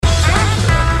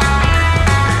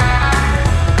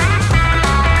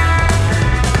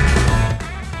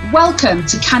Welcome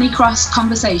to Canicross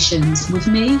Conversations with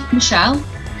me, Michelle.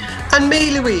 And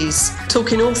me, Louise,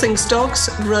 talking all things dogs,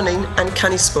 running and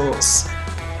canny sports.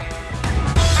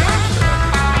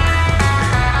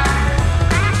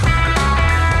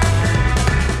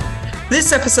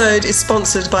 This episode is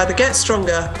sponsored by the Get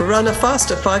Stronger, Runner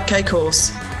Faster 5K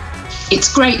course.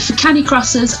 It's great for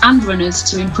canicrossers and runners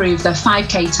to improve their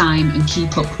 5K time and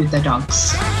keep up with their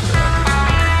dogs.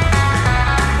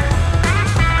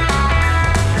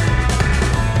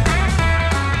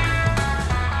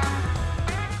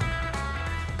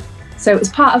 So as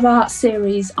part of our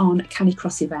series on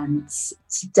Canicross events,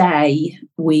 today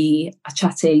we are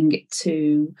chatting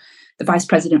to the Vice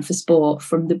President for Sport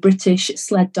from the British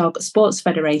Sled Dog Sports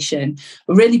Federation.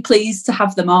 We're really pleased to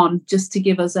have them on just to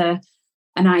give us an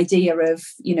idea of,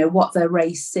 what their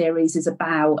race series is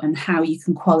about and how you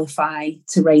can qualify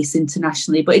to race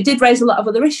internationally. But it did raise a lot of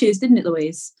other issues, didn't it,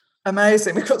 Louise?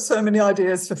 Amazing. We've got so many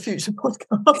ideas for future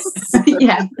podcasts.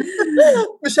 Yeah.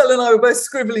 Michelle and I were both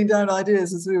scribbling down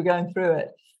ideas as we were going through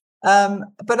it.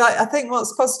 But I think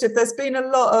what's positive, there's been a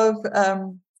lot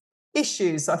of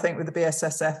issues, I think, with the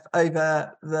BSSF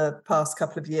over the past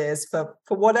couple of years for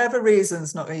whatever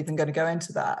reasons, not even going to go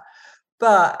into that.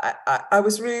 But I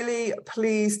was really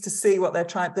pleased to see what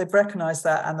they've recognised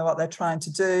that and what they're trying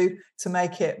to do to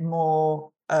make it more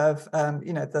of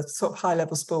the sort of high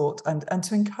level sport and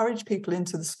to encourage people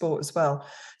into the sport as well.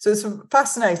 So it's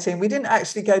fascinating. We didn't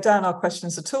actually go down our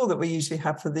questions at all that we usually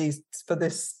have for this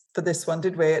one,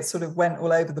 did we? It sort of went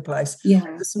all over the place. Yeah.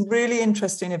 There's some really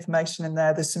interesting information in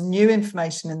there. There's some new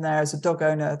information in there as a dog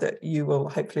owner that you will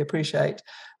hopefully appreciate.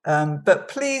 But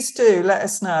please do let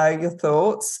us know your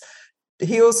thoughts.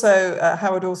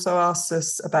 Howard also asked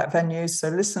us about venues. So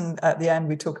listen at the end,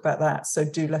 we talk about that. So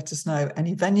do let us know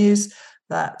any venues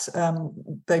that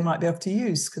they might be able to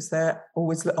use because they're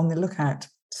always on the lookout.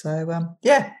 So,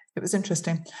 it was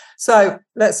interesting. So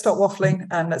let's stop waffling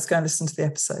and let's go and listen to the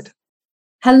episode.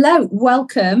 Hello,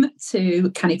 welcome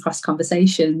to Canicross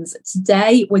Conversations.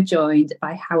 Today we're joined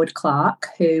by Howard Clark,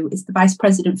 who is the Vice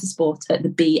President for Sport at the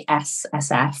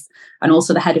BSSF and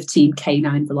also the head of Team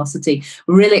Canine Velocity.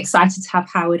 We're really excited to have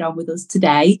Howard on with us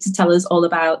today to tell us all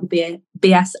about the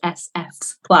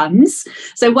BSSF's plans.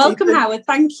 So welcome, Howard.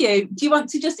 Thank you. Do you want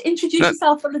to just introduce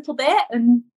yourself a little bit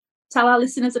and tell our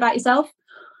listeners about yourself?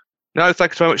 No,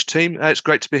 thank you very much, team. It's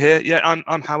great to be here. Yeah,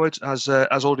 I'm Howard. As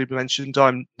already mentioned,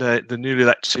 I'm the newly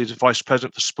elected Vice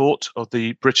President for Sport of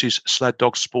the British Sled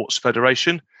Dog Sports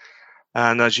Federation.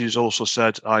 And as you also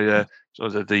said, I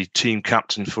the team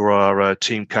captain for our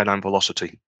Team Canine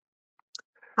Velocity.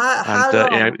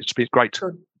 It's been great.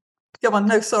 Come on,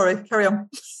 no, sorry, carry on.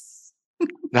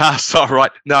 That's all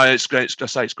right. No, it's great.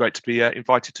 It's great to be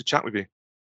invited to chat with you.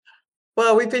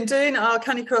 Well, we've been doing our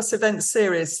Canicross event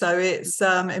series, so it's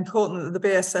important that the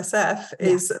BSSF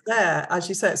is there. As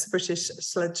you say, it's the British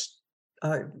Sledge,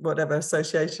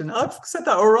 Association. I've said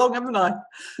that all wrong, haven't I?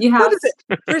 You have. What is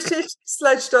it? British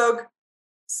Sledge Dog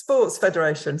Sports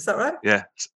Federation. Is that right?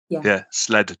 Yeah.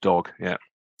 Sled Dog. Yeah.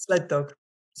 Sled Dog.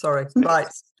 Sorry. Right.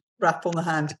 Rap on the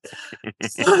hand.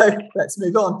 So let's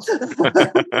move on.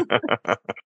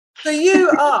 So you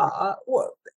are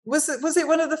was it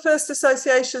one of the first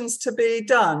associations to be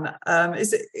done?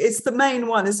 It's the main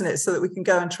one, isn't it? So that we can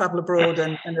go and travel abroad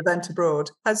and event abroad.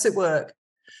 How does it work?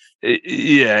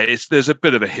 There's a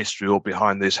bit of a history all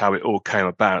behind this, how it all came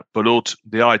about. But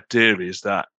the idea is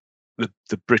that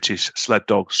the British Sled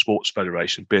Dog Sports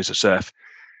Federation, BSSF,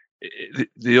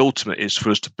 the ultimate is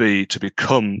for us to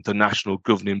become the national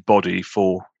governing body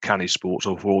for canny sports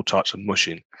or for all types of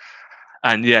mushing.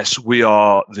 And yes, we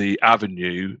are the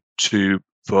avenue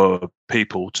for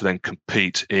people to then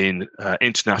compete in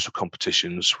international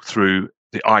competitions through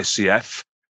the ICF,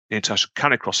 the International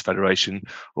Canicross Federation,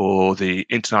 or the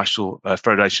International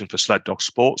Federation for Sled Dog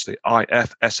Sports, the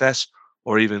IFSS,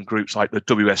 or even groups like the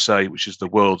WSA, which is the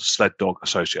World Sled Dog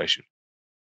Association.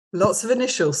 Lots of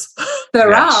initials.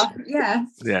 There are, yeah.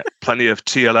 Yeah, plenty of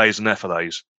TLAs and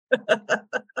FLAs.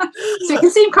 So it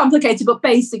can seem complicated, but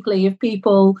basically if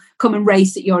people come and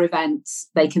race at your events,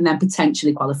 they can then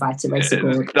potentially qualify to race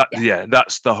abroad.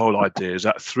 That's the whole idea, is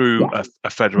that through a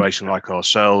federation like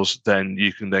ourselves, then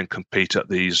you can then compete at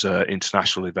these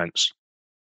international events.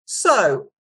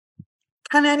 So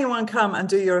can anyone come and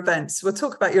do your events? We'll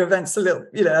talk about your events a little,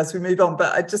 as we move on,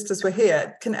 but just as we're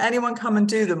here, can anyone come and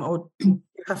do them, or do you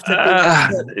have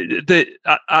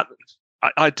to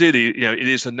ideally, it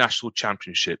is the national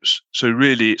championships. So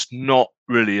really, it's not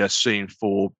really a scene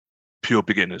for pure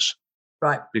beginners,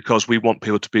 right? Because we want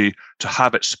people to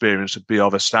have experience and be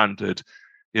of a standard,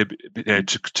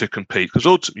 to compete. Because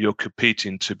ultimately, you're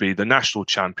competing to be the national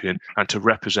champion and to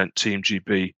represent Team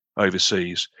GB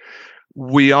overseas.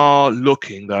 We are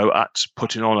looking, though, at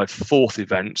putting on a fourth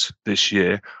event this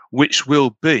year, which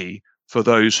will be for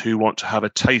those who want to have a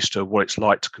taste of what it's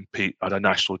like to compete at a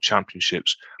national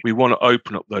championships. We want to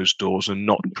open up those doors and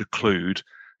not preclude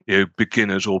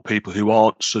beginners or people who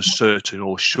aren't so certain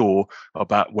or sure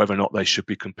about whether or not they should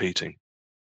be competing.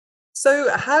 So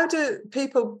how do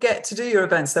people get to do your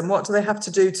events then? What do they have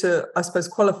to do to, I suppose,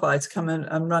 qualify to come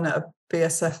and run at a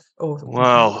BSF?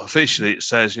 Well, officially it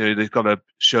says they've got to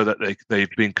show that they've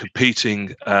been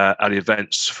competing at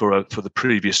events for the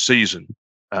previous season.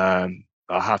 I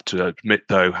have to admit,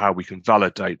 though, how we can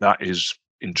validate that is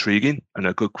intriguing and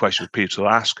a good question for people to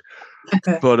ask.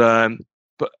 Okay. But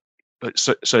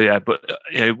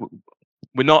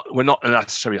we're not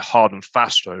necessarily hard and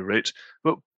fast over it.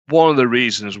 But one of the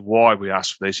reasons why we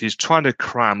ask for this is trying to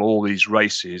cram all these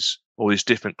races, all these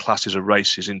different classes of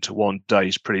races into one day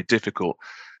is pretty difficult.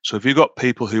 So if you've got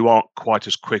people who aren't quite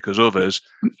as quick as others,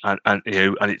 and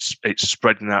it's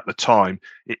spreading out the time,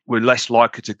 we're less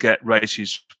likely to get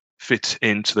races fit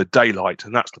into the daylight,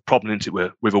 and that's the problem, isn't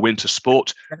it? With a winter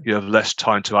sport, you have less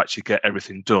time to actually get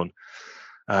everything done.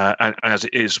 And as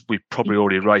it is, we probably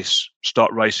already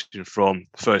start racing from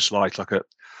first light like at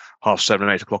 7:30 or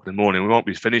 8 o'clock in the morning. We won't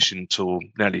be finishing until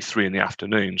nearly 3 in the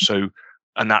afternoon. So,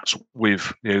 and that's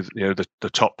with the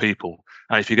top people.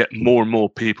 And if you get more and more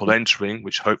people entering,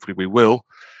 which hopefully we will,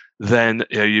 then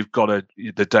you've got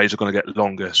the days are going to get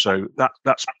longer. So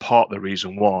that's part of the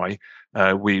reason why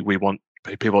we want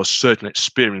people of a certain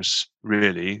experience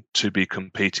really to be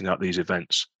competing at these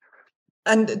events.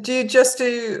 And do you just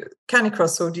do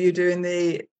canicross, or do you do in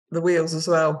the wheels as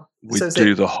well? We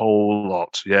do the whole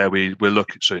lot. Yeah, we're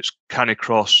looking. So it's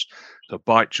canicross, the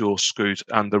bike dual scoot,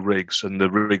 and the rigs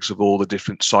of all the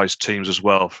different size teams as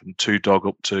well, from 2 dog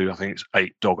up to I think it's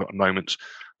 8 dog at the moment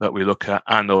that we look at,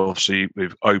 and obviously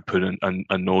with open and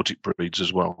Nordic breeds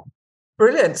as well.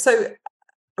 Brilliant. So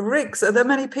rigs, are there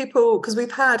many people? Because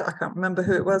we've had, I can't remember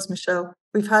who it was, Michelle.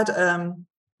 We've had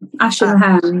Ashen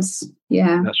Hands.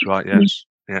 Yeah, that's right. Yes.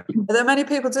 Yeah. Are there many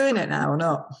people doing it now or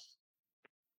not?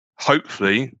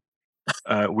 Hopefully,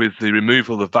 with the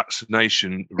removal of the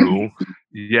vaccination rule,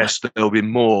 yes, there'll be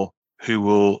more who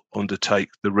will undertake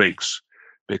the rigs,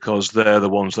 because they're the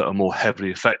ones that are more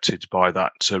heavily affected by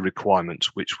that requirement,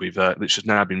 which has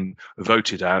now been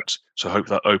voted out. So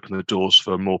hopefully that open the doors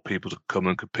for more people to come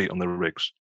and compete on the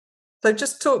rigs. So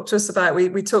just talk to us about,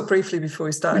 we talked briefly before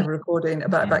we started recording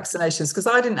about vaccinations, because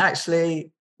I didn't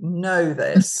actually know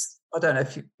this. I don't know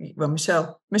if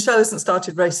Michelle hasn't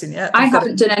started racing yet. I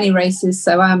haven't done any races,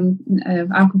 so I'm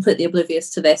completely oblivious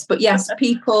to this. But yes,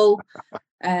 people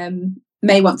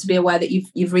may want to be aware that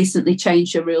you've recently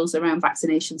changed your rules around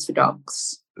vaccinations for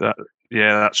dogs. Yeah,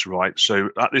 that's right. So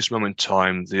at this moment in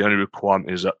time, the only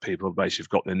requirement is that people have basically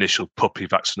got the initial puppy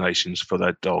vaccinations for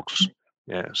their dogs.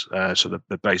 Yes, so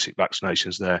the basic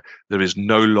vaccinations there. There is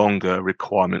no longer a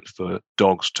requirement for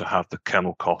dogs to have the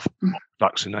kennel cough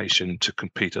vaccination to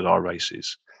compete at our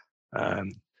races. Go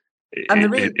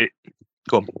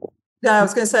on. Yeah, I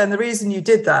was going to say, and the reason you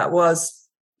did that was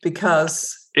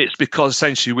because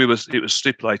essentially it was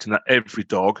stipulating that every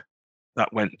dog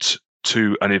that went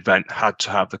to an event had to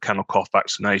have the kennel cough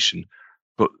vaccination,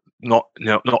 but not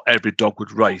every dog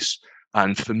would race.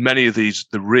 And for many of the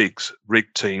rig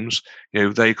teams,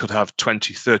 they could have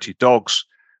 20, 30 dogs,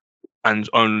 and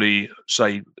only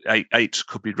say eight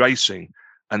could be racing.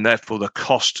 And therefore, the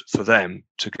cost for them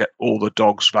to get all the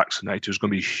dogs vaccinated was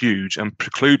going to be huge, and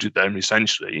precluded them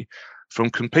essentially from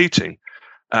competing.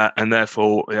 And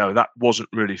therefore, that wasn't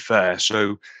really fair.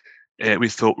 So we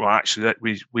thought, well, actually, that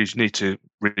we need to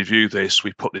review this.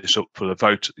 We put this up for the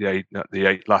vote at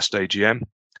the last AGM.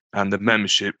 And the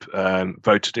membership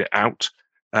voted it out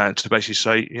to basically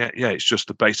say, yeah, it's just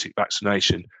the basic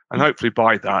vaccination. And hopefully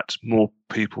by that, more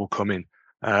people will come in.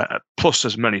 Plus,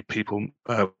 as many people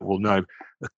will know,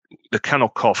 the kennel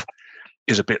cough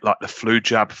is a bit like the flu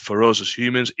jab for us as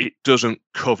humans. It doesn't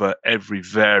cover every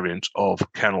variant of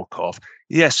kennel cough.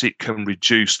 Yes, it can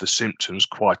reduce the symptoms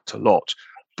quite a lot,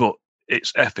 but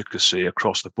its efficacy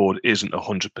across the board isn't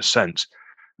 100%.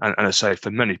 And I say,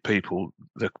 for many people,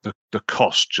 the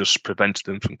cost just prevented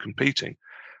them from competing,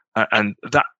 and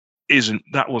that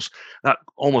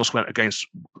almost went against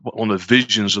one of the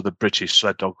visions of the British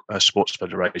Sled Dog Sports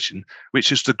Federation,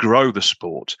 which is to grow the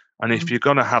sport. And if you're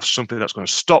going to have something that's going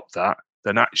to stop that,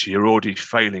 then actually you're already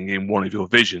failing in one of your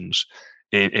visions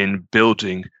in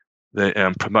building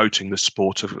promoting the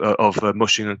sport of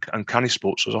mushing and canny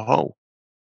sports as a whole.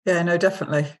 Yeah, no,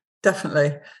 definitely.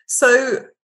 So.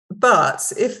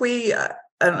 But if we,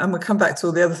 and we'll come back to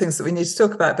all the other things that we need to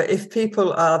talk about, but if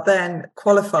people are then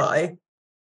qualify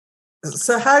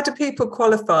So how do people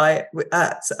qualify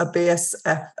at a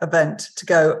BSF event to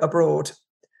go abroad?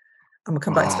 And we'll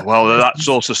come back to that. Well, that's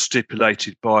also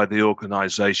stipulated by the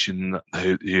organisation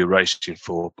who you're racing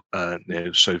for.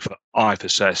 So for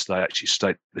IFSS, they actually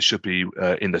state they should be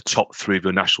in the top 3 of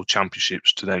the national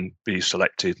championships to then be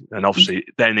selected. And obviously,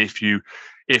 then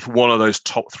if one of those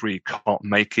top 3 can't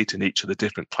make it in each of the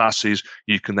different classes,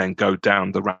 you can then go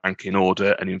down the ranking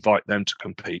order and invite them to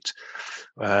compete.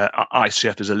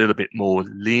 ICF is a little bit more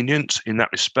lenient in that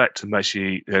respect, and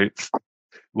basically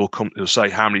will say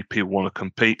how many people want to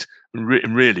compete. And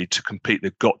really, to compete,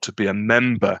 they've got to be a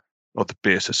member of the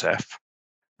BSSF,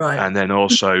 right? And then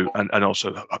also, and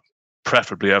also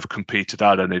preferably have competed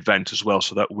at an event as well,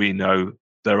 so that we know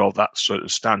they're of that sort of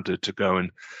standard to go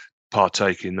and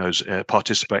participate in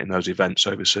those events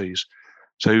overseas.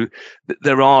 So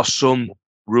there are some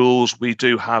rules. We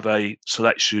do have a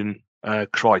selection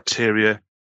criteria.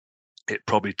 It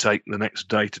probably take the next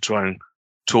day to try and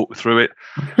talk through it,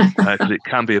 because it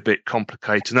can be a bit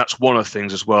complicated. And that's one of the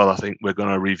things as well I think we're going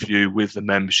to review with the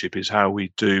membership, is how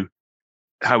we do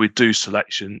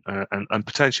selection, and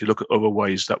potentially look at other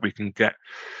ways that we can get,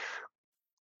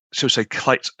 so say,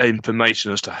 collect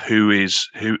information as to who is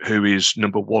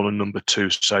number 1 and number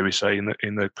 2, so we say,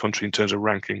 in the country in terms of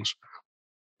rankings.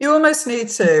 You almost need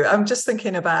to. I'm just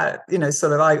thinking about,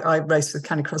 sort of, I race with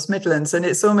Canicross Midlands, and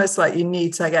it's almost like you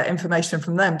need to get information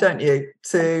from them, don't you,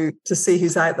 to see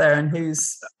who's out there and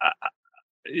who's.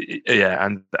 Yeah,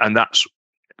 and that's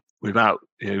without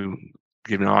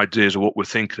giving ideas of what we're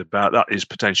thinking about. That is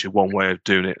potentially one way of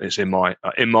doing it. It's in my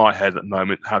head at the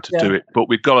moment how to do it, but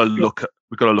we've got to look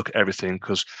at everything,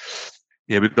 because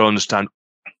we've got to understand.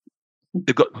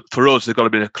 They've got to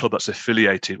be a club that's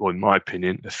affiliated, or in my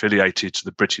opinion, affiliated to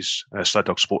the British Sled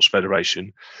Dog Sports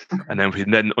Federation, and then we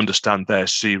then understand their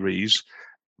series.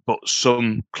 But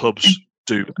some clubs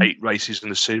do 8 races in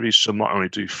the series, some might only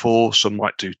do 4, some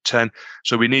might do 10.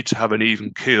 So we need to have an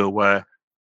even keel where,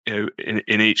 in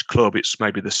each club it's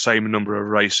maybe the same number of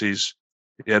races,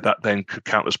 that then could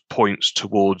count as points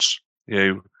towards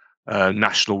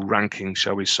national ranking,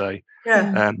 shall we say.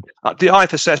 The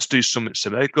IFSS do something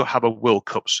similar. They've got to have a World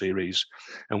Cup series,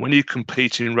 and when you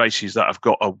compete in races that have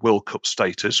got a World Cup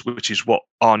status, which is what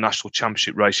our national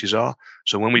championship races are,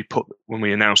 so when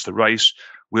we announce the race,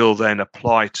 we'll then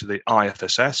apply to the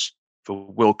IFSS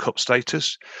for World Cup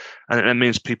status, and it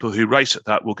means people who race at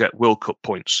that will get World Cup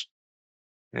points.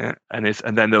 And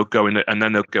then they'll go into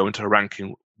a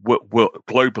ranking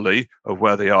globally of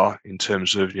where they are in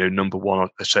terms of number 1,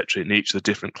 etc., in each of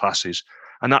the different classes.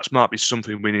 And that might be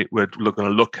something we're going to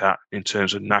look at in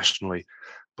terms of nationally.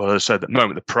 But as I said, at the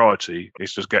moment, the priority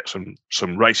is to get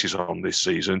some races on this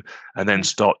season, and then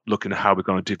start looking at how we're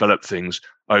going to develop things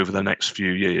over the next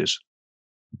few years.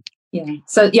 Yeah.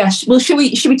 So well, should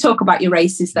we talk about your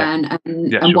races then,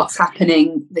 and sure. What's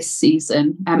happening this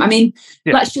season?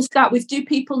 Let's just start with: do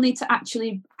people need to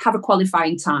actually have a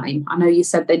qualifying time? I know you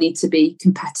said they need to be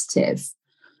competitive.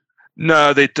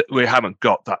 No, we haven't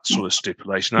got that sort of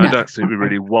stipulation. I don't think we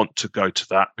really want to go to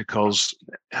that, because,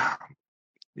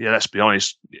 let's be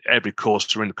honest, every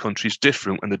course around the country is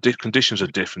different, and the conditions are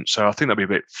different. So I think that'd be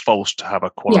a bit false to have a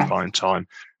qualifying time.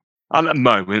 And at the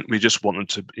moment, we just want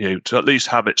them to at least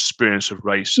have experience of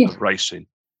racing.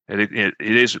 It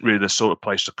isn't really the sort of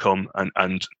place to come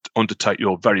and undertake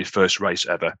your very first race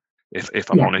ever,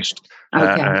 if I'm honest.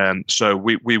 Okay. So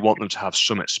we want them to have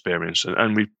some experience,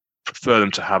 and we prefer them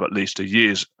to have at least a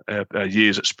year's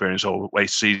experience, or a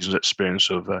season's experience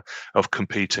of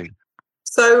competing.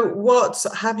 So what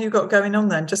have you got going on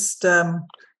then? Just tell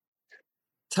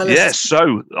us. Yes,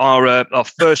 so our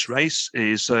first race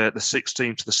is the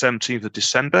 16th to the 17th of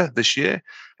December this year,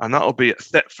 and that'll be at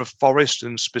Thetford Forest,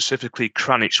 and specifically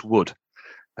Cranwich Wood.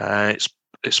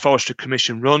 It's Forestry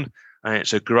Commission run, and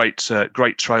it's a great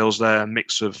trails there, a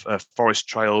mix of forest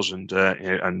trails and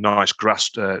nice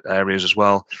grassed areas as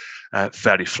well,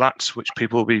 fairly flat, which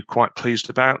people will be quite pleased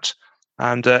about.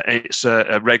 And it's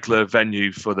a regular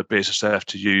venue for the BSSF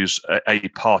to use a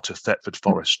part of Thetford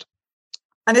Forest.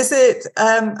 And is it,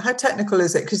 how technical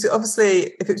is it? Because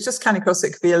obviously, if it's just Canicross,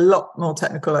 it could be a lot more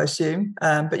technical, I assume.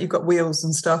 But you've got wheels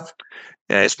and stuff.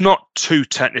 Yeah, it's not too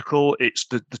technical. It's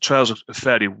the trails are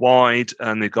fairly wide,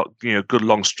 and they've got good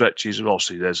long stretches. And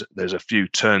obviously, there's a few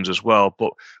turns as well.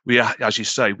 But we, as you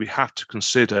say, we have to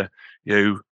consider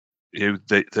the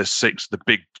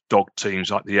big dog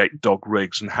teams, like the 8 dog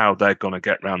rigs, and how they're going to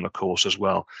get around the course as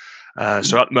well.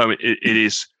 So at the moment, it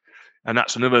is. And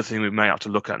that's another thing we may have to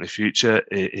look at in the future.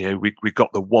 We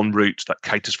got the one route that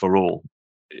caters for all.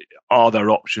 Are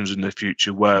there options in the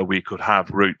future where we could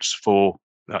have routes for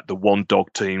the 1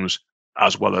 dog teams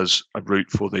as well as a route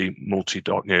for the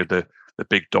multi-dog, the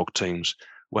big dog teams,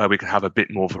 where we can have a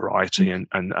bit more variety and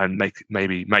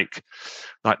maybe make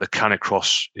like the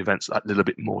Canicross events a little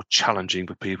bit more challenging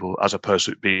for people, as opposed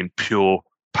to it being pure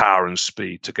power and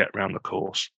speed to get around the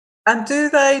course. And do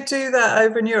they do that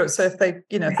over in Europe? So if they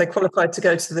qualified to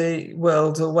go to the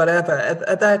World or whatever,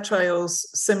 are their trails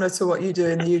similar to what you do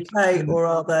in the UK, or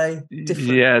are they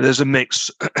different? Yeah, there's a mix.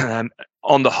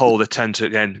 On the whole, they tend to,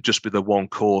 again, just be the one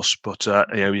course, but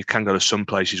you can go to some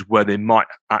places where they might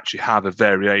actually have a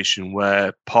variation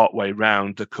where partway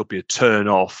round there could be a turn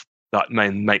off that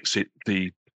makes it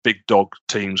the big dog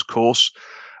team's course,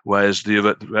 whereas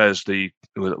the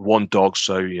one dog,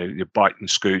 so your bike and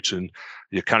scoot and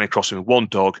your canicrossing with one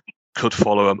dog could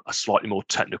follow a slightly more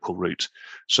technical route.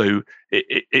 So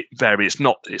it varies.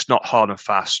 It's not hard and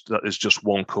fast that there's just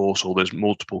one course or there's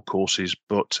multiple courses,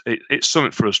 but it's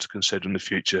something for us to consider in the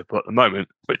future. But at the moment,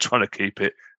 we're trying to keep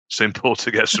it simple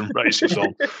to get some races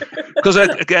on, because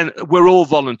again, we're all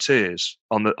volunteers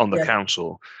on the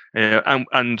council,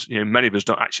 and many of us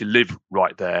don't actually live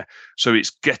right there. So it's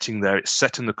getting there, it's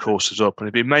setting the courses up, and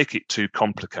if you make it too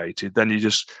complicated, then you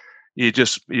just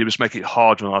make it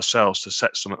harder on ourselves to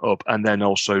set something up and then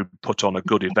also put on a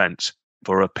good event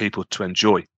for people to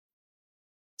enjoy.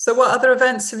 So what other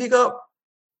events have you got?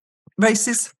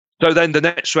 Races? So then the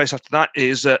next race after that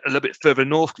is a little bit further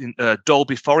north in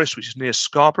Dalby Forest, which is near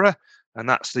Scarborough, and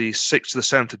that's the 6th to the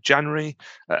 7th of January.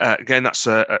 Again, that's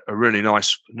a really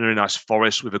nice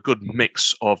forest with a good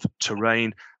mix of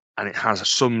terrain, and it has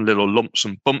some little lumps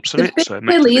and bumps in it, so it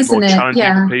makes it a bit more challenging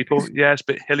for people. Yeah, it's a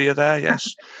bit hillier there,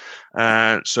 yes.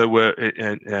 So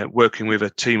we're working with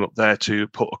a team up there to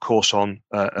put a course on,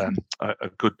 a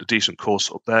decent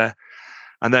course up there.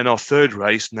 And then our third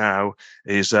race now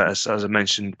is, as I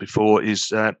mentioned before,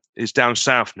 is down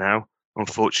south now,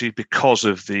 unfortunately, because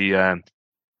of the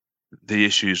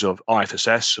issues of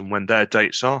IFSS and when their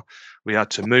dates are. We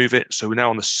had to move it, so we're now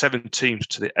on the 17th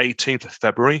to the 18th of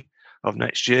February of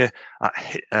next year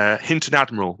at Hinton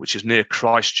Admiral, which is near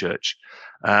Christchurch,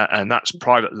 and that's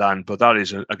private land, but that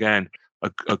is again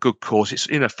a good course. It's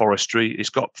in a forestry. It's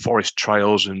got forest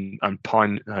trails and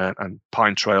pine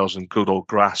trails and good old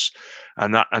grass,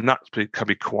 and that can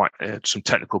be quite some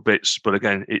technical bits. But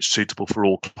again, it's suitable for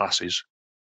all classes.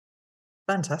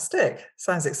 Fantastic!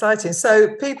 Sounds exciting.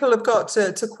 So people have got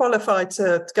to qualify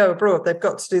to go abroad. They've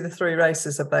got to do the 3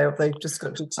 races, have they? Or they've just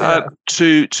got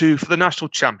to do for the national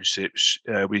championships.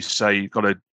 We say you've got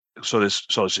to. So there's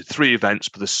 3 events,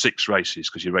 but there's 6 races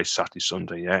because you race Saturday,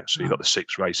 Sunday, yeah. So you've got the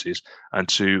 6 races, and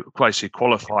to basically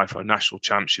qualify for a national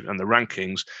championship and the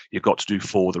rankings, you've got to do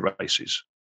 4 of the races.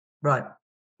 Right.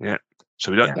 Yeah.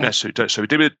 So we don't necessarily. So we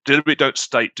deliberately don't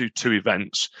do 2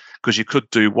 events, because you could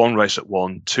do 1 race at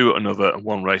one, 2 at another, and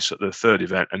 1 race at the 3rd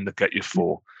event, and they get you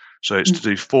 4. So it's to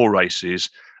do 4 races,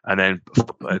 and then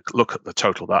look at the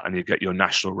total of that, and you get your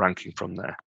national ranking from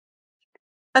there.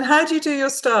 And how do you do your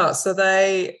starts? Are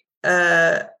they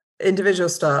individual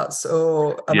starts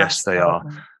or yes, they are.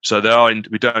 So they are.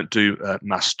 We don't do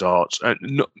mass starts,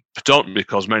 predominantly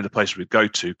because many of the places we go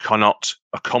to cannot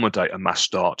accommodate a mass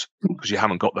start because you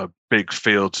haven't got the big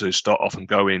field to start off and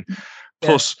go in.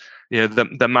 Plus,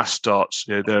 the mass starts,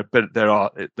 they're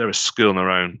a skill on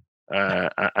their own,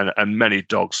 and many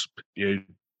dogs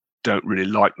don't really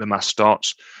like the mass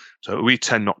starts. So we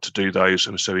tend not to do those,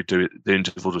 and so we do the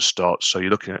individual starts. So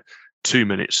you're looking at 2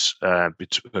 minutes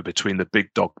between the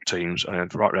big dog teams,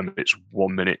 and right remember it's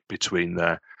 1 minute between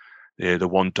the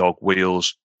one dog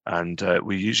wheels, and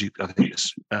we usually, I think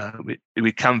it's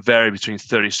we can vary between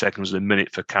 30 seconds and a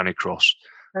minute for canicross.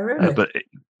 Oh, really?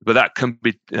 But that can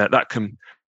be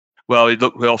well.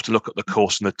 We often look at the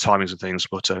course and the timings and things,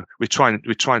 but we try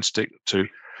and stick to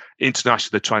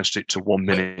internationally. They try and stick to 1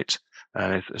 minute.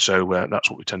 So that's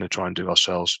what we tend to try and do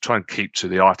ourselves. Try and keep to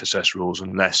the IFSS rules,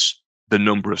 unless the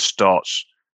number of starts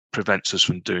prevents us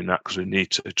from doing that, because we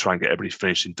need to try and get everybody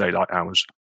finished in daylight hours.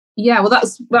 Yeah, well, that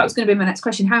was going to be my next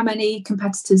question. How many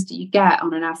competitors do you get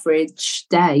on an average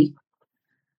day?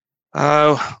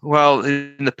 Well,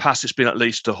 in the past, it's been at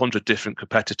least 100 different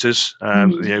competitors.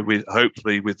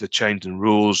 Hopefully with the change in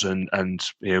rules and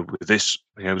with this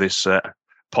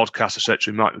podcast,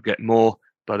 etc., we might get more.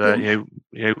 But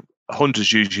 100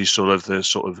 is usually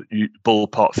the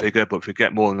ballpark figure, but if we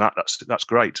get more than that, that's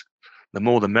great. The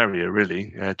more the merrier,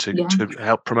 really, to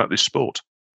help promote this sport.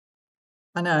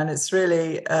 I know, and it's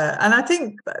really, and I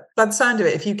think by the sound of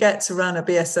it, if you get to run a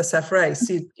BSSF race,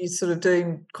 you're sort of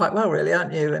doing quite well, really,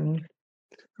 aren't you? And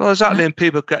well, exactly, and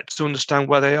people get to understand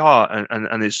where they are,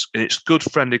 and it's good,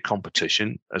 friendly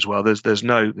competition as well. There's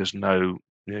no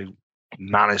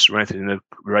malice or anything in the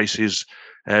races.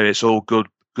 It's all good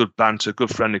good banter, good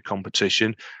friendly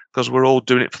competition, because we're all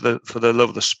doing it for the love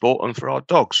of the sport and for our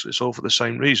dogs. It's all for the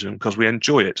same reason, because we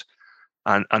enjoy it.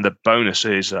 And the bonus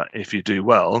is that if you do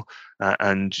well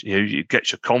and you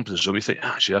get your confidence up, you think,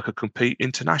 actually, I could compete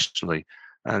internationally,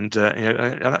 and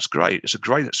and that's great. It's a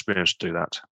great experience to do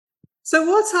that. So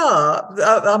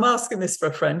I'm asking this for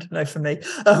a friend, no, for me.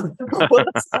 What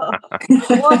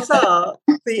are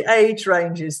the age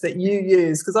ranges that you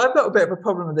use? Because I've got a bit of a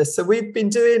problem with this. So we've been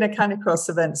doing a Canicross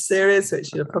event series,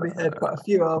 which you've probably heard quite a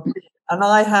few of, and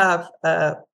I have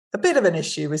a bit of an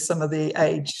issue with some of the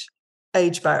age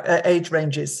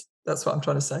ranges. That's what I'm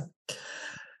trying to say.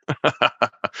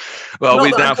 Well,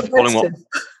 we're now following what.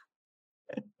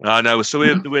 I know. So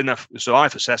so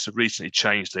IFSS have recently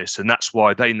changed this, and that's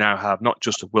why they now have not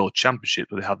just a World Championship,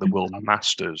 but they have the World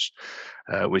Masters,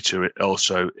 which are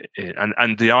also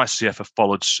and the ICF have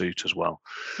followed suit as well.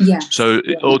 Yeah. So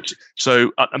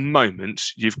at the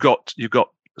moment you've got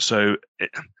the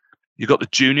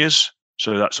juniors.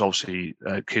 So that's obviously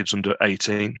kids under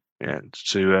 18. Yeah.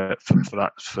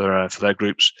 For their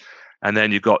groups, and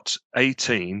then you've got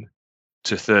 18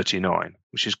 to 39,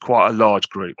 which is quite a large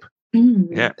group.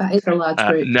 Yeah, that is a large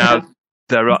group. Now,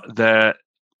 their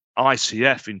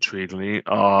ICF, intriguingly,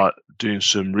 are doing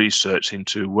some research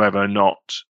into whether or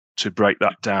not to break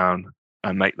that down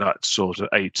and make that sort of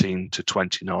 18 to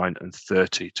 29 and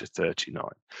 30 to 39.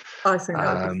 I think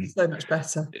that would be so much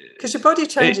better, because your body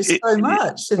changes so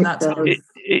much in that time.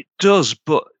 It does,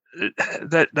 but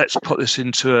let's put this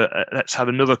into let's have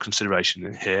another consideration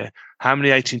in here. How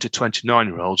many 18 to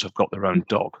 29-year-olds have got their own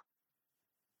dog?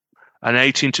 And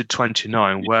 18 to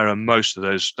 29, where are most of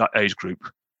that age group?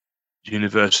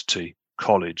 University,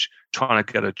 college, trying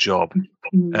to get a job,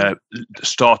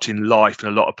 starting life in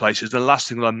a lot of places. The last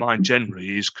thing on mind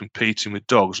generally is competing with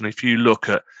dogs. And if you look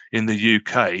at in the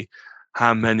UK,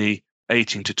 how many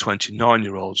 18 to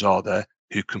 29-year-olds are there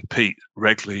who compete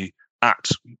regularly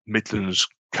at Midlands,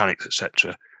 Canics,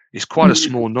 etc.? It's quite a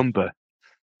small number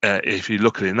if you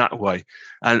look at it in that way.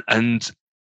 And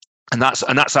that's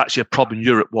actually a problem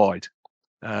Europe-wide,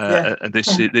 and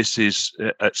this is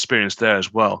experienced there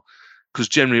as well. Because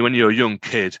generally, when you're a young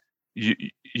kid, you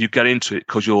get into it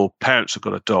because your parents have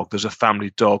got a dog. There's a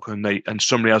family dog, and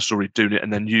somebody else is already doing it,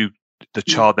 and then the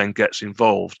child then gets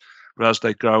involved. But as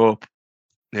they grow up,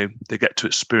 they get to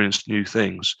experience new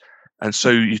things, and so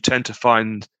you tend to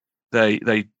find their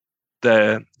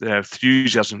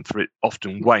enthusiasm for it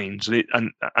often wanes,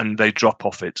 and they drop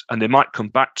off it, and they might come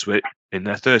back to it in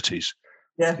their 30s,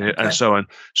 and so on.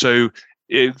 So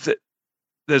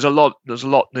there's a lot.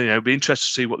 It'd be interesting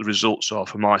to see what the results are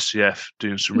from ICF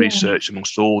doing some research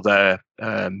amongst all their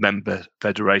member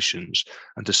federations,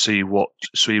 and to see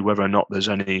whether or not there's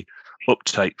any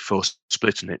uptake for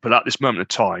splitting it. But at this moment in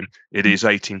time, it is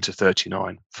 18 to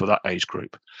 39 for that age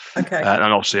group. Okay. And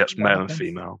obviously that's male and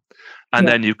female. And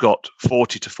then you've got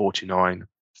 40 to 49,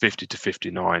 50 to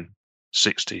 59,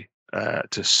 60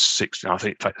 to 60. I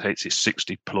think it's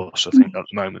 60 plus, I think, at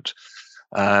the moment.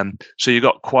 So you've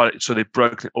got so they've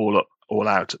broken it all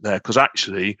out there, because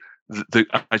actually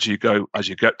as you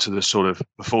get to the sort of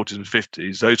the 40s and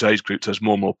 50s, those age groups, there's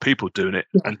more and more people doing it,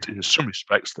 and in some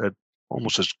respects they're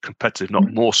almost as competitive,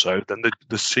 not more so, than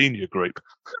the senior group.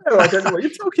 Oh, I don't know what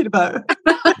you're talking about.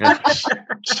 Yes.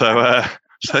 So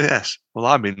yes, well,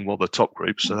 I'm in one of the top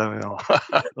groups, so there we are.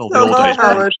 All the old age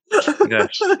groups.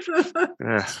 Yes,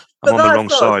 yeah, I'm on the wrong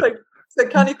side. So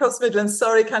Canicross Midlands,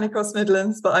 sorry, Canicross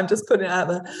Midlands, but I'm just putting it out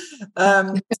there.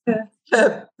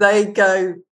 They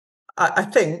go, I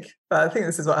think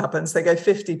this is what happens. They go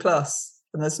 50 plus.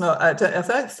 And there's not. I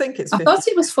don't think it's 50. I thought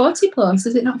it was 40 plus.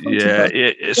 Is it not 40 plus?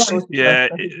 Right.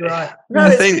 No,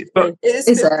 it's 50. It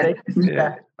is 50.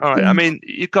 Yeah. All right. I mean,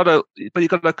 you've got to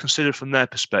consider from their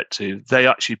perspective. They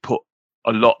actually put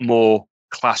a lot more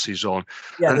classes on,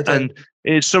 and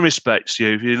in some respects,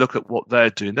 if you look at what they're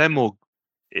doing, they're more.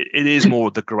 It is more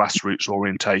of the grassroots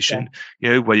orientation,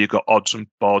 where you've got odds and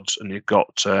bods, and you've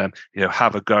got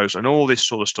have a goes and all this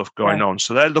sort of stuff going on.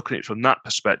 So they're looking at it from that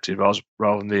perspective rather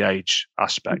than the age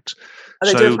aspect. And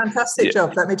they do a fantastic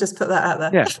job. Let me just put that out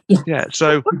there. Yeah.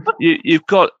 So you've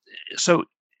got I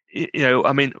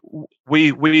mean,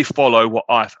 we follow what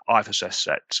IFSS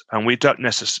sets, and we don't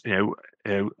necessarily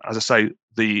as I say,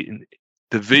 the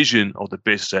vision of the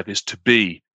BSSF is to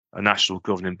be a national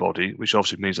governing body, which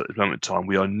obviously means at the moment in time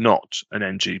we are not an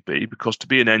NGB, because to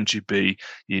be an NGB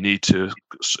you need to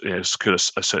secure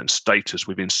a certain status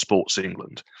within Sports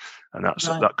England, and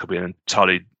that could be an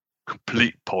entirely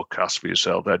complete podcast for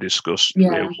yourself. They discuss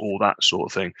all that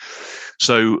sort of thing.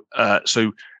 So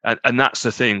and that's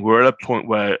the thing. We're at a point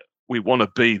where we want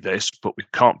to be this, but we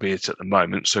can't be it at the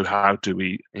moment. So how do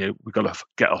we, we've got to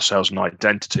get ourselves an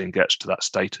identity and get to that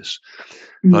status.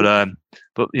 But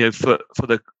for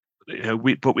the,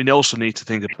 we also need to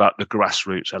think about the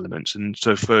grassroots elements. And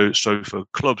so for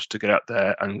clubs to get out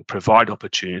there and provide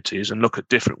opportunities and look at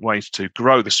different ways to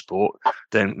grow the sport,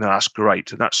 then that's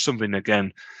great. And that's something,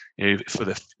 again, for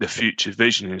the future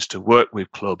vision, is to work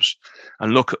with clubs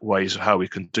and look at ways of how we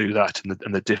can do that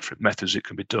and the different methods it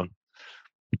can be done.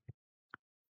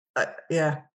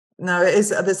 No, it is.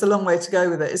 There's a long way to go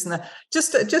with it, isn't there?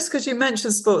 Just because you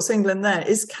mentioned Sports England, there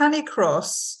is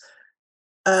Canicross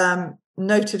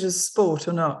noted as a sport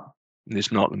or not?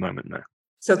 It's not at the moment, no.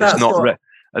 So that's it's not. what,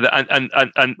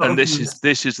 and this is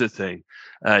the thing.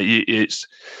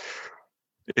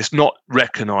 It's not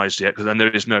recognised yet, because then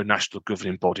there is no national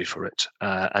governing body for it,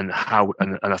 and I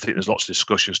think there's lots of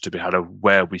discussions to be had of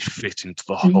where we fit into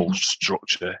the whole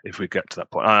structure if we get to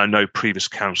that point. And I know previous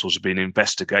councils have been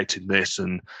investigating this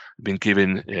and been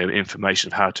given information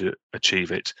of how to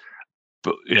achieve it,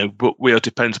 but we are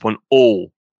dependent upon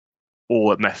all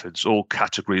methods, all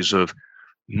categories of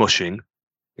mushing,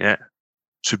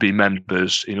 to be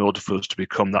members in order for us to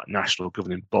become that national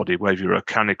governing body. Whether you're a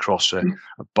canicrosser,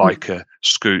 a biker,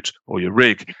 scoot, or your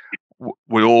rig,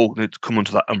 we all need to come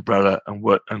under that umbrella and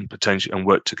work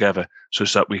together, so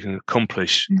that we can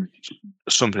accomplish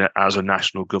something as a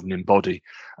national governing body.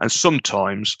 And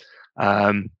sometimes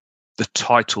the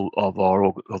title of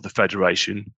the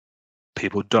federation,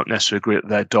 people don't necessarily agree that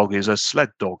their dog is a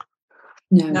sled dog.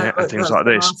 No, and things like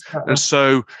this, and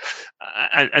so,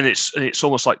 and it's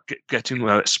almost like getting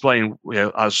explain,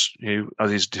 as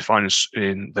is defined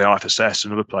in the IFSS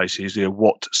and other places,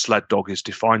 what sled dog is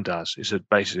defined as. It's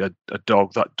basically a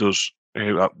dog that does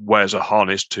wears a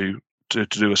harness to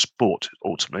do a sport,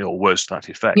 ultimately, or worse to that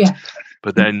effect. Yeah.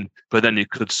 But then you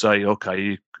could say,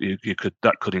 okay, you could,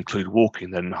 that could include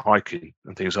walking, then hiking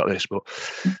and things like this. But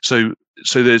so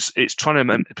it's trying to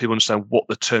make people understand what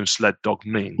the term sled dog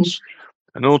means.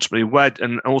 And ultimately, where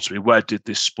did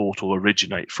this sport all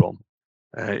originate from?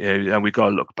 And we've got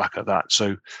to look back at that.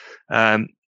 So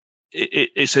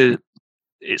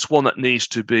it's one that needs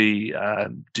to be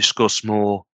discussed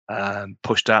more,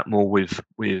 pushed out more with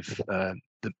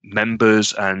the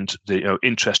members and the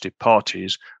interested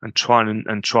parties, and try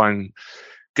and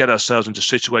get ourselves into a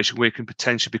situation where we can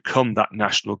potentially become that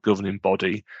national governing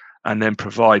body, and then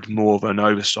provide more of an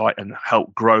oversight and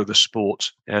help grow the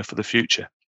sport for the future.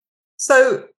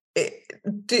 So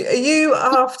are you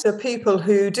after people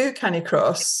who do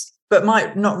Canicross but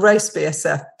might not race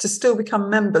BSF to still become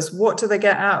members? What do they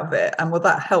get out of it? And will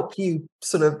that help you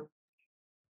sort of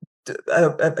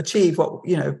achieve what,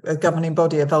 a governing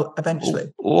body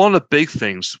eventually? One of the big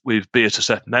things with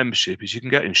BSSF membership is you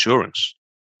can get insurance.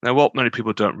 Now, what many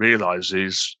people don't realise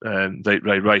is they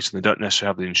race and they don't necessarily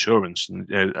have the insurance, and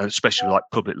especially like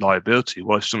public liability.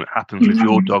 Well, if something happens with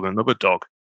your dog and another dog,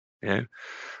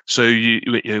 so to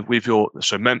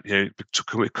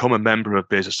become a member of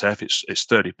BSSF, it's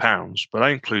 £30, but that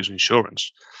includes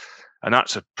insurance, and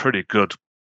that's a pretty good.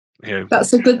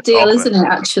 That's a good deal, offer. Isn't it?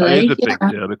 Actually, it is a big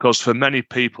deal, because for many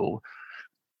people,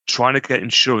 trying to get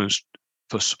insurance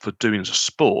for doing a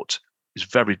sport is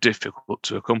very difficult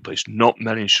to accomplish. Not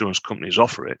many insurance companies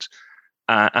offer it,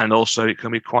 and also it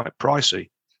can be quite pricey.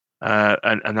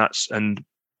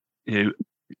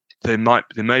 They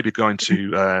may be going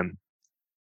to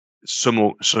some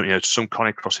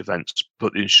Canicross events,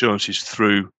 but the insurance is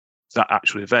through that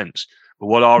actual event. But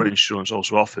what our insurance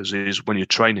also offers is when you're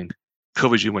training,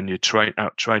 covers you when you're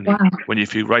out training. Wow.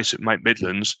 If you race at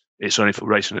Midlands, it's only for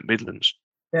racing at Midlands.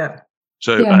 Yeah.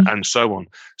 So and so on.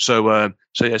 So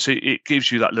it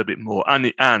gives you that little bit more, and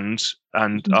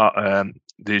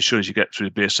the insurance you get through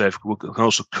the BSF can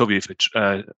also cover you for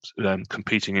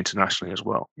competing internationally as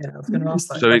well. Yeah, I was going to ask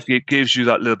that. So it gives you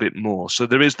that little bit more. So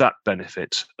there is that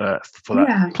benefit for that.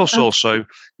 Yeah. Plus, also,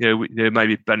 there may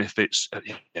be benefits.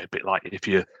 A bit like if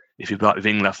you're like with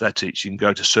England Athletics, you can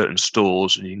go to certain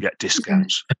stores and you can get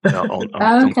discounts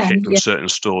on kit from certain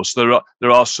stores. So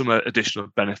there are some additional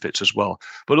benefits as well.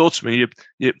 But ultimately,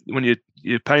 when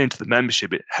you're paying to the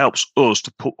membership, it helps us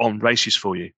to put on races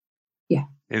for you. Yeah.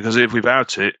 Because if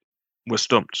without it, we're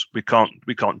stumped. We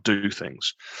can't do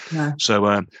things. No. So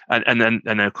and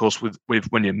then of course with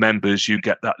when you're members, you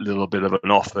get that little bit of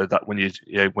an offer that when you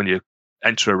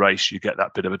enter a race, you get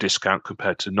that bit of a discount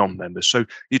compared to non-members. So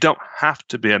you don't have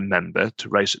to be a member to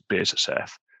race at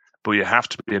BSSF, but you have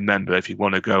to be a member if you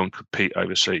want to go and compete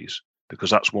overseas, because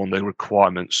that's one of the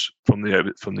requirements from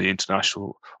the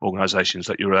international organisations,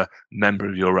 that you're a member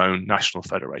of your own national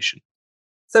federation.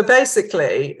 So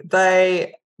basically,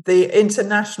 they the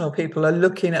international people are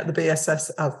looking at the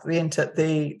BSS as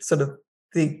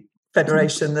the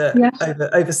federation that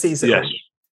oversees it. Yes. All.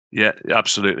 Yeah,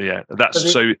 absolutely. Yeah,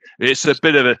 so it's a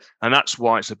bit of a, and that's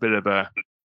why it's a bit of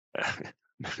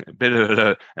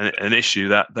an issue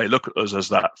that they look at us as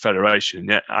that federation,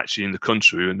 yet actually in the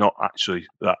country we're not actually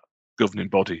that governing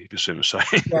body, if you see what I'm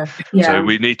saying. Yeah. So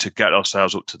we need to get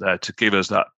ourselves up to there to give us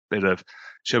that bit of,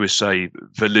 shall we say,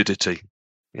 validity.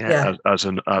 As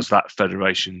that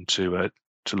federation to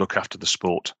look after the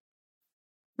sport.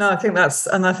 No, I think that's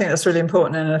really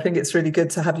important, and I think it's really good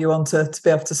to have you on to be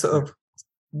able to sort of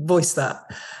voice that.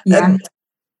 Yeah.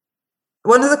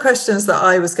 One of the questions that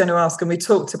I was going to ask, and we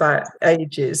talked about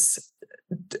ages,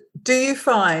 do you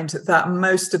find that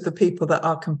most of the people that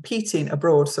are competing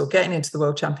abroad, so getting into the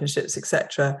World Championships,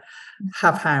 etc.,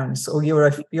 have hounds or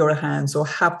Euro hounds or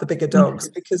have the bigger dogs?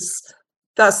 Because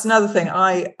that's another thing.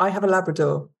 I have a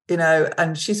Labrador,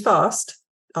 and she's fast.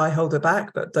 I hold her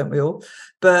back, but don't we all?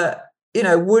 But,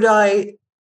 would I?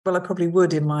 Well, I probably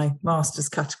would in my masters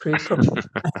category, probably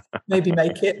maybe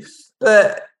make it.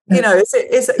 But,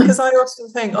 is it because I often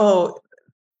think,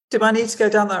 do I need to go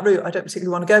down that route? I don't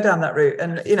particularly want to go down that route.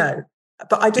 And,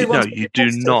 but I do want to. You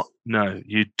do not. No,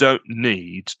 you don't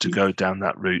need to go down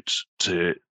that route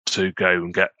to go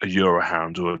and get a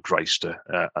Eurohound or a Greyster.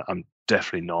 I'm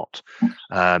definitely not.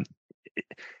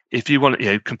 If you want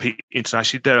to compete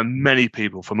internationally, there are many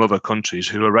people from other countries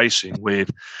who are racing with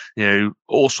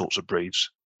all sorts of breeds.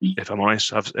 If I'm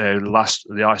honest, the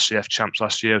ICF champs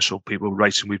last year saw people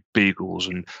racing with beagles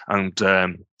and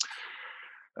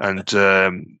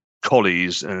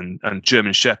collies and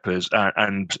German shepherds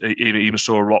and even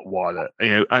saw a Rottweiler,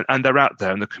 and they're out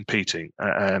there and they're competing.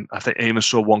 I think I even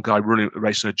saw one guy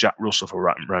racing a Jack Russell for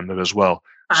Rattenbrenner as well.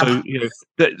 So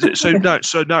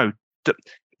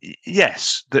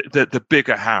yes, the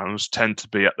bigger hounds tend to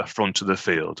be at the front of the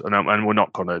field, and we're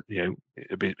not going to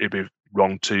it'd be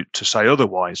wrong to say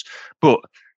otherwise. But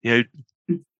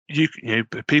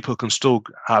people can still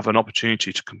have an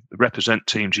opportunity to represent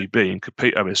Team GB and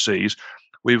compete overseas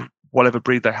with whatever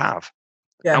breed they have.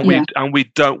 And we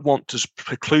don't want to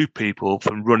preclude people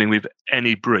from running with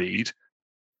any breed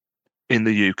in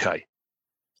the UK.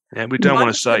 Yeah, we don't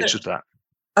want to say it's just that.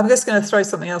 I'm just going to throw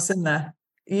something else in there.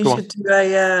 You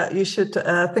should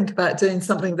think about doing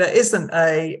something that isn't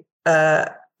like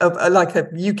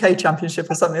a UK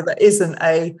championship or something that isn't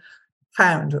a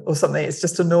hound or something. It's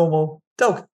just a normal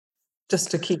dog. Just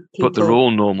to keep people. But they're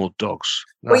all normal dogs.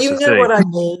 Well, you know what I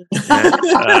mean.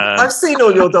 Yeah. I've seen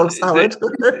all your dogs, Howard.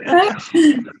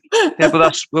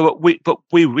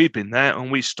 We've been there, and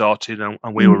we started, and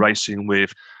we were racing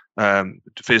with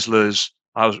Vizslers.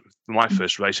 My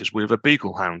first races with a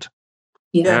beagle hound.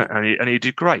 And he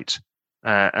did great.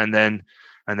 And then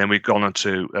we've gone on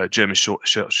to German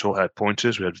short-haired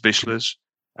pointers. We had Vizslers.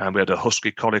 And we had a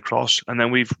husky collie cross, and then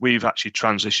we've actually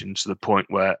transitioned to the point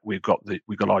where we've got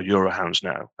our Eurohounds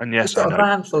now. And yes, I've got a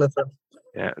van full of them.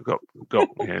 Yeah, got.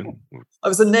 I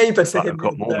was a neighbour to him.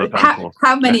 Got more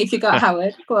how many have you got,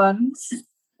 Howard? Go on.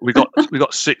 We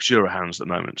got 6 Eurohounds at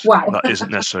the moment. Wow, that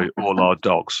isn't necessarily all our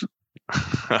dogs.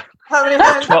 How many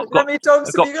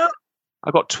dogs have you got?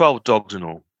 I've got 12 dogs in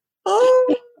all.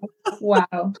 Oh,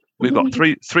 wow. We've got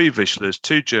three Vizslers,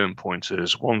 2 German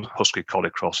pointers, 1 husky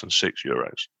collie cross, and 6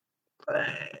 Euros.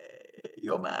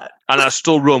 You're mad. And I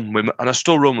still run with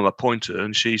my pointer,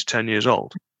 and she's 10 years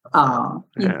old. Oh,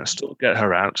 I still get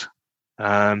her out.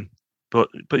 But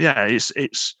yeah, it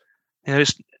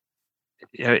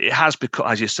has become,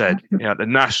 as you said, at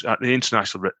the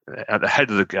international, at the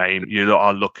head of the game, you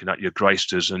are looking at your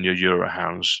Greysters and your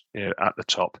Eurohounds at the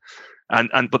top.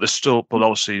 But there's still, but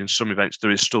obviously in some events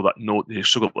there is still you've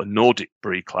still got the Nordic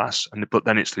breed class, but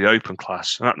then it's the open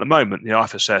class. And at the moment, the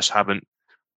IFSS haven't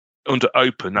under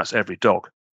open. That's every dog.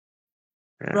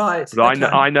 Yeah. Right. But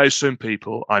I know some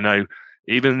people. I know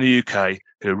even in the UK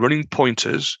who are running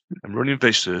pointers and running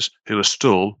Vizslers who are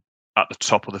still at the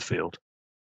top of the field.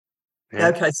 Yeah.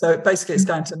 Okay, so basically it's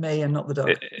down to me and not the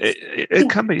dog. It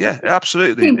can be, yeah,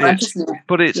 absolutely. Teamwork, isn't it?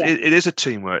 But it is a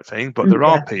teamwork thing. But there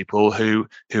are people who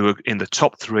are in the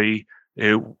top 3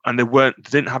 and they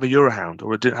didn't have a Eurohound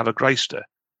or didn't have a Greyster.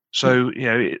 So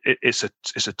it's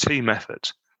a team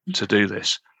effort to do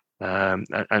this.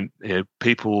 And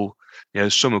people,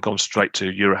 some have gone straight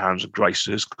to Eurohounds and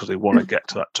Greysters because they want to get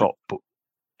to that top. But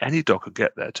any dog could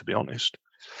get there, to be honest.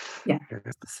 Yeah.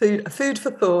 Food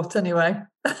for thought, anyway.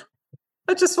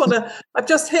 I've just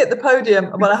hit the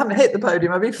podium. Well, I haven't hit the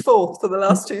podium. I've been 4th for the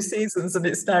last 2 seasons, and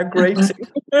it's now grating.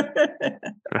 Not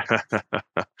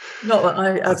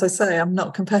that as I say, I'm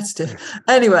not competitive.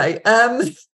 Anyway,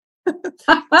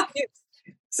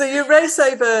 So you race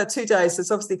over 2 days. There's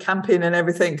obviously camping and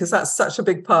everything, because that's such a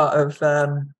big part of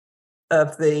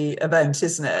the event,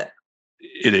 isn't it?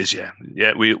 It is, yeah.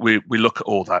 Yeah, we look at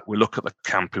all that. We look at the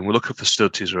camping. We look at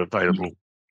facilities that are available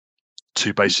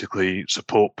to basically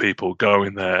support people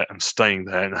going there and staying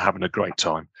there and having a great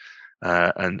time.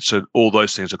 And so all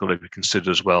those things are going to be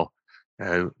considered as well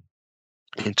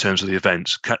in terms of the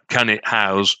events. Can it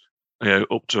house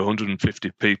up to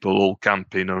 150 people all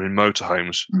camping or in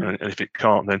motorhomes? And if it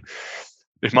can't, then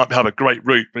it might have a great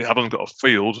route, but it hasn't got a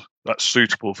field that's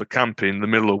suitable for camping in the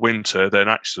middle of winter, then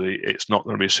actually it's not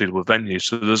going to be a suitable venue.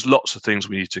 So there's lots of things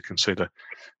we need to consider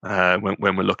when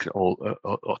we're looking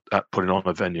at putting on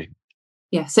a venue.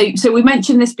 Yeah, so we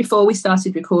mentioned this before we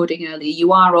started recording earlier.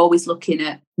 You are always looking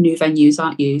at new venues,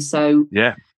 aren't you? So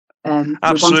yeah,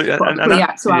 absolutely. We want to put clear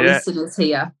to our listeners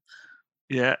here.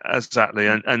 Yeah, exactly.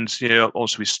 And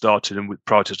also we started and we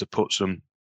prioritized to put some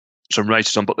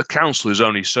races on, but the council is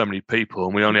only so many people,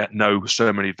 and we only know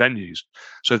so many venues.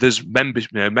 So there's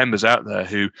members out there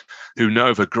who know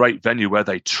of a great venue where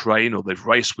they train or they've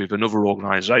raced with another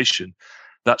organisation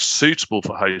that's suitable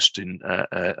for hosting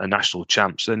a national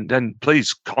champs. And then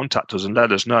please contact us and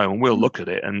let us know, and we'll look at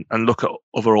it and look at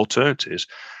other alternatives.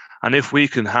 And if we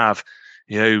can have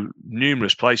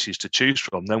numerous places to choose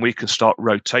from, then we can start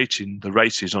rotating the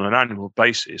races on an annual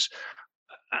basis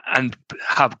and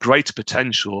have greater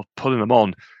potential of putting them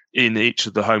on in each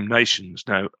of the home nations.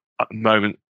 Now, at the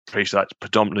moment, that's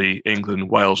predominantly England,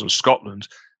 Wales, and Scotland.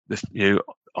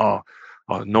 Our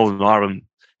Northern Ireland,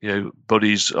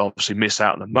 buddies obviously miss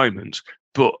out at the moment.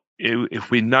 But if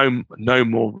we know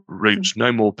more routes,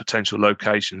 no more potential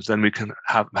locations, then we can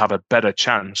have a better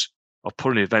chance of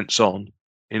putting events on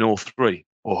in all three,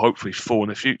 or hopefully 4 in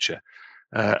the future.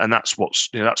 And that's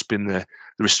that's been the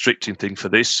restricting thing for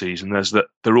this season, is that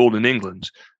they're all in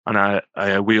England, and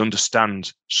we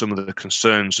understand some of the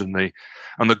concerns and the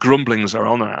grumblings are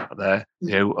on out there,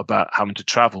 about having to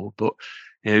travel. But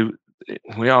we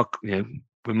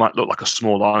might look like a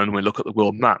small island when we look at the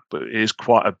world map, but it is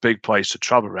quite a big place to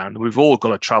travel around, and we've all got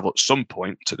to travel at some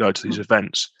point to go to these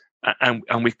events. And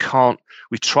we try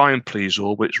and please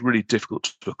all, but it's really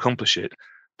difficult to accomplish it.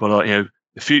 But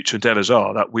the future endeavours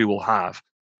are that we will have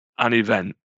an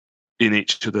event in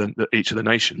each of the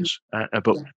nations.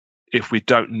 But if we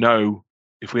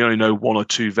only know 1 or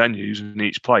 2 venues in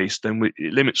each place, then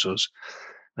it limits us.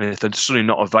 And if they're suddenly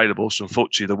not available, so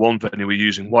unfortunately the one venue we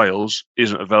use in Wales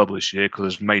isn't available this year because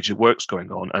there's major works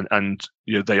going on, and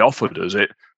they offered us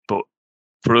it, but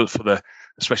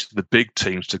especially the big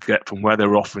teams, to get from where they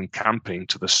were offering camping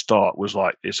to the start was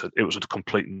like it was a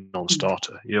complete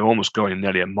non-starter. You're almost going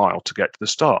nearly a mile to get to the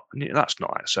start, and that's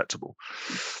not acceptable.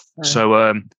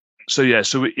 Right. So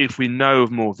if we know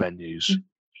of more venues,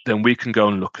 then we can go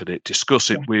and look at it,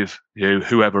 discuss it with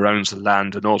whoever owns the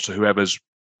land, and also whoever's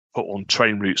put on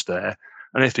train routes there.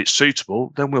 And if it's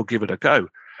suitable, then we'll give it a go.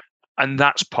 And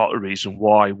that's part of the reason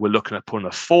why we're looking at putting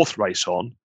a 4th race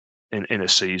on in a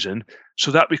season,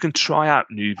 so that we can try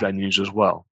out new venues as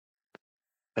well.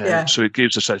 So it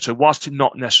gives us so whilst it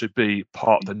not necessarily be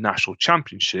part of the national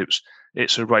championships,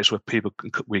 it's a race where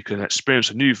we can experience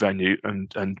a new venue,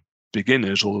 and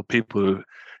beginners or people who are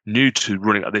new to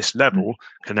running at this level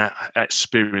can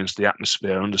experience the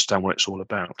atmosphere and understand what it's all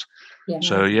about.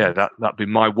 That'd be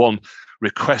my one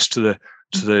request to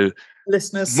the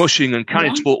listeners, mushing and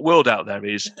canny sport world out there,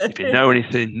 is if you know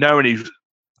any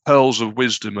pearls of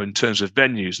wisdom in terms of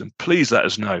venues, then please let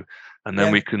us know, and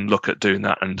then we can look at doing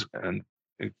that and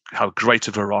have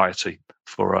greater variety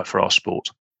for our sport.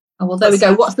 Oh, well, there we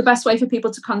go. What's the best way for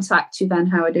people to contact you then,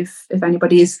 Howard, if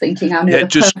anybody is thinking,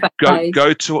 just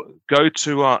go to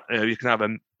our you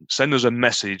can send us a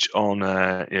message on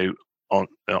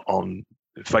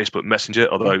Facebook Messenger,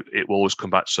 although it will always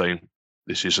come back saying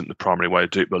this isn't the primary way to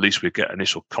do it, but at least we get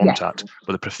initial contact.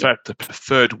 But the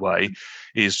preferred way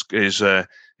is to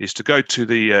go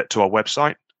to our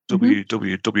website,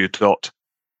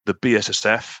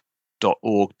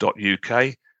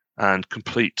 www.thebssf.org.uk, and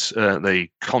complete the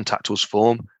contact us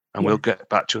form, and we'll get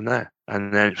back to you on there.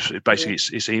 And then basically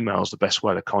it's emails the best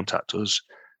way to contact us,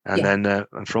 and then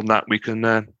and from that we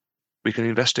can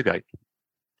investigate.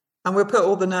 And we'll put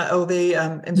all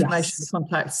the information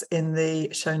contacts in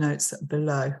the show notes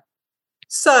below.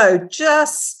 So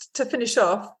just to finish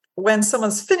off, when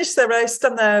someone's finished their race,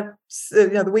 done their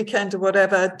the weekend or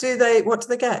whatever, what do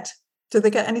they get? Do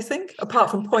they get anything apart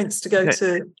from points to go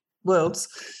to Worlds?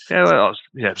 So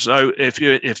if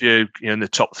you're in the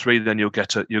top 3, then you'll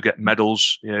get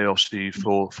medals, obviously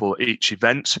for each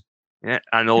event. Yeah,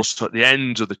 and also at the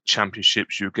end of the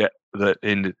championships, you get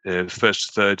in the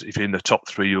first, third. If you're in the top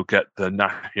three, you'll get a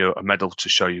medal to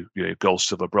show you, gold,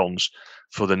 silver, bronze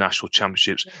for the national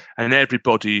championships. And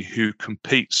everybody who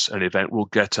competes an event will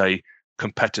get a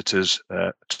competitor's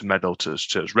medal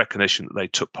to recognition that they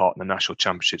took part in the national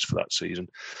championships for that season.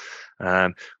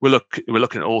 We're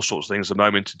looking at all sorts of things at the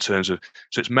moment in terms of,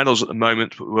 so it's medals at the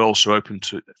moment, but we're also open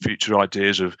to future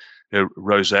ideas of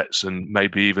rosettes, and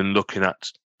maybe even looking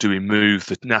at, do we move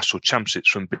the national championships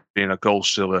from being a gold,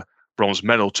 silver, bronze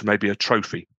medal to maybe a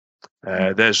trophy?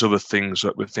 There's other things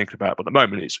that we're thinking about, but at the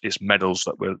moment it's medals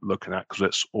that we're looking at because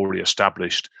it's already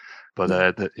established.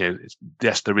 But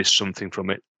yes, there is something from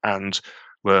it, and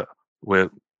we're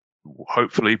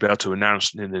hopefully be able to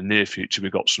announce in the near future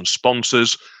we've got some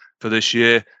sponsors for this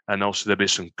year, and also there'll be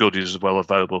some goodies as well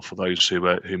available for those who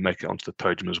make it onto the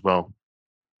podium as well.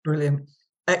 Brilliant.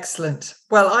 Excellent.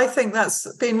 Well, I think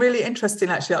that's been really interesting,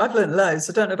 actually. I've learned loads.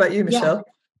 I don't know about you, Michelle.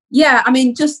 Yeah, I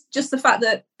mean, just the fact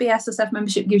that BSSF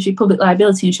membership gives you public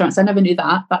liability insurance, I never knew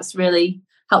that. That's really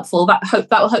helpful. That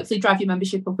will hopefully drive your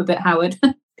membership up a bit, Howard.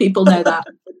 People know that.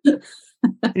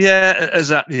 Yeah,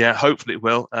 exactly. Yeah, hopefully it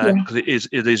will, because it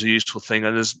is a useful thing,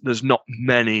 and there's not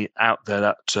many out there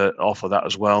that offer that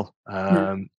as well.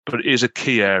 But it is a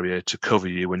key area to cover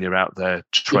you when you're out there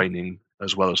training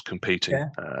as well as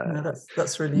competing.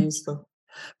 That's really useful.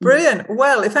 Brilliant.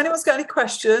 Well, if anyone's got any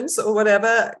questions or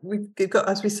whatever, we've got,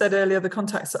 as we said earlier, the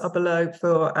contacts are below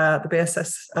for the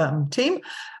BSS team.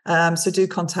 So do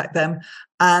contact them.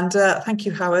 And thank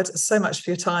you, Howard, so much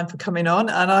for your time, for coming on.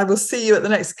 And I will see you at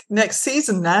the next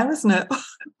season now, isn't it?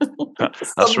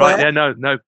 That's right. Yeah,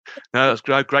 no, that's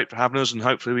great for having us. And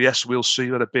hopefully, yes, we'll see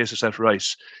you at a BSSF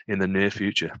race in the near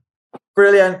future.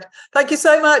 Brilliant. Thank you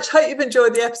so much. Hope you've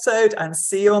enjoyed the episode, and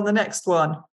see you on the next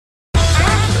one.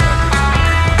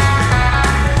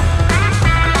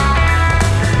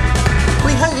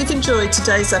 We hope you've enjoyed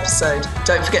today's episode.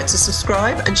 Don't forget to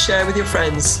subscribe and share with your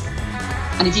friends.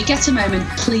 And if you get a moment,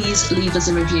 please leave us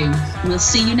a review. We'll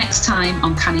see you next time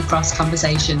on Canicross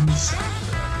Conversations.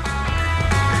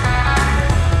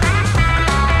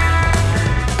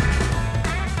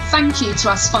 Thank you to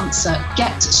our sponsor,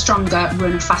 Get Stronger,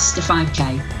 Run Faster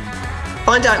 5K.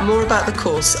 Find out more about the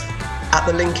course at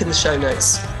the link in the show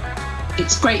notes.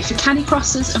 It's great for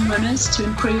canicrossers and runners to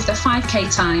improve their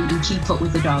 5K time and keep up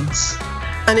with the dogs.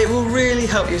 And it will really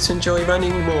help you to enjoy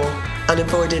running more and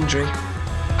avoid injury.